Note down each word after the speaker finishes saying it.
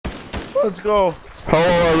Let's go.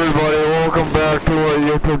 Hello everybody, welcome back to our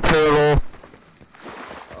YouTube channel.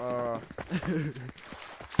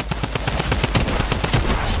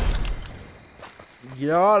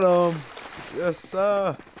 Got him. Yes,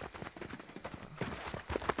 sir.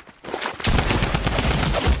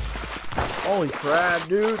 Holy crap,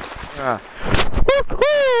 dude.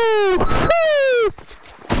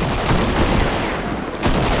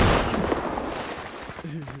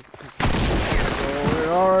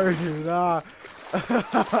 Where are you? Nah.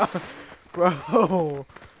 Bro.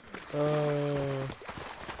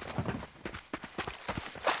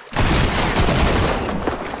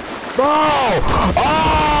 Bro!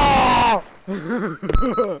 Oh!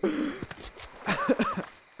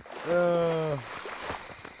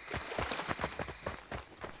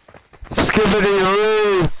 Skibbity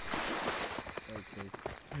Riz! Okay.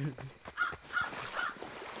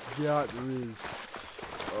 Got Riz.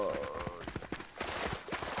 Oh,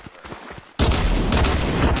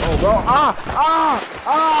 bro.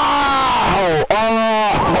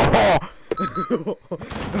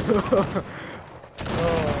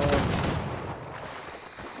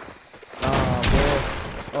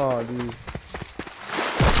 Oh, dude.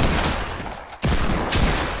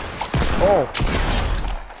 Oh.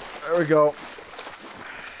 There we go.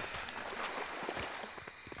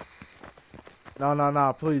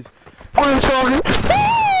 No, please. Please, Shoggy!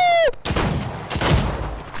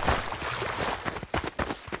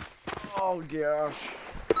 Oh, gosh.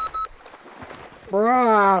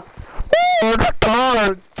 Bruh! Oh, it's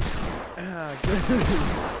tired!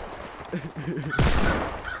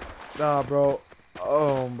 Nah, bro.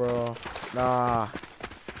 Oh, bro. Nah.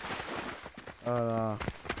 Nah.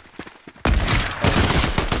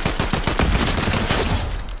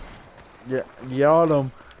 Yeah, got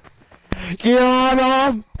him. Got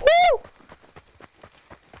him! Woo!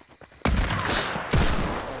 Oh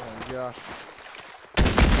my gosh.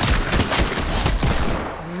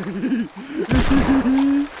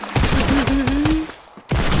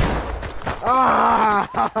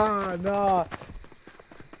 Nah.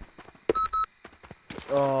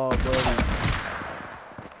 Oh, buddy.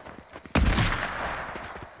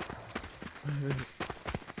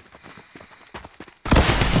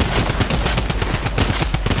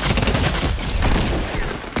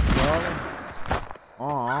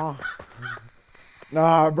 Aw.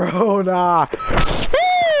 Nah, bro, nah.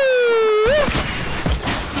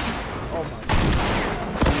 Oh my god.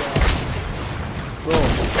 Bro.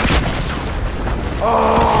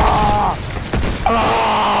 Ah!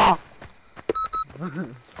 Ah!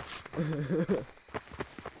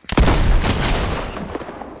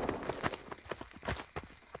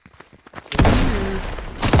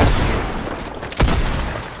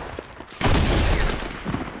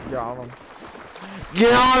 Got him.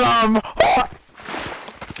 Got him!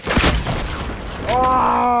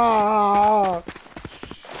 Ah!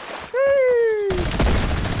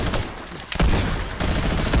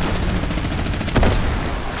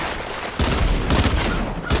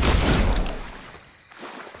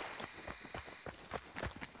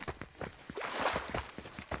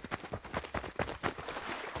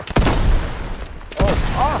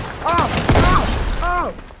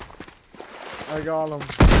 I got him.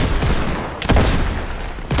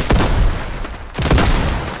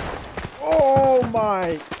 Oh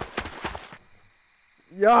my!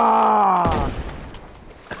 Yeah!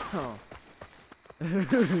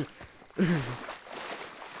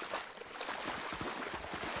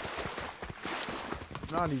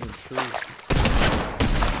 Not even true.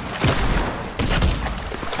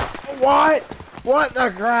 What? What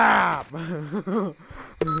the crap?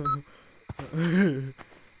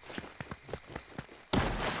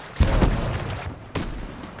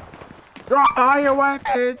 Drop all your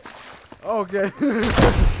weapons! Okay.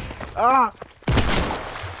 Ah!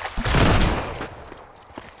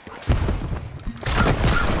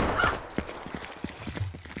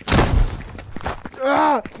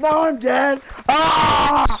 Ah! Now I'm dead!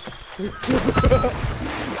 Ah!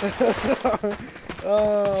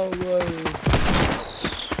 Oh, buddy.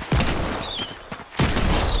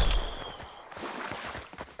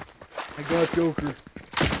 I got Joker.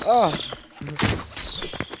 Ah!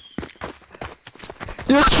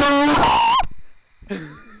 Yes, sir!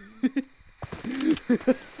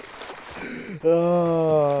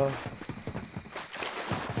 Oh.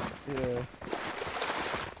 Yeah.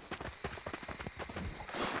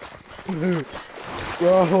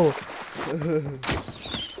 Bro.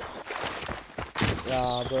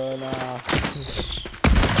 Nah, bro, nah.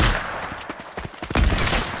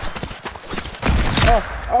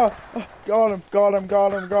 Oh, got him.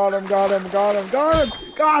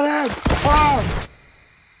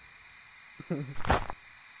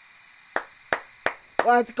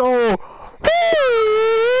 Let's go.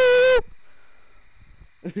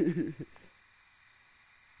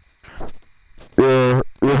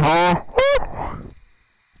 Huh?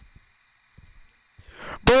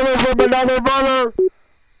 Brother from another brother.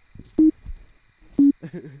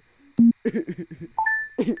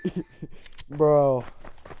 Bro.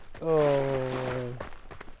 Oh.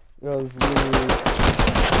 Yes, dude.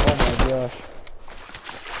 Oh my gosh.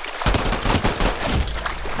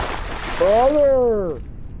 Brother.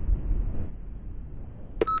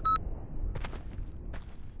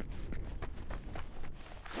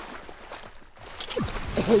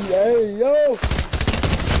 Hey, yo.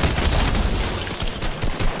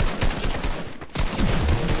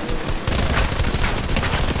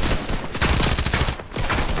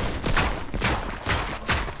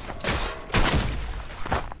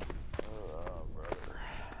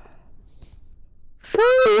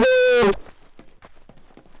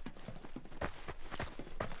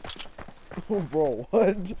 Bro,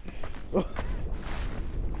 what?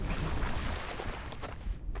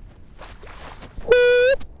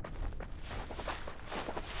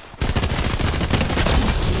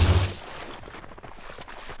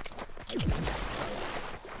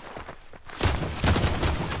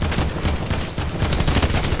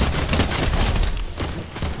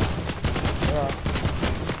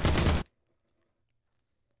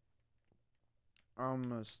 I'm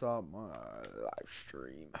gonna stop my live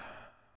stream.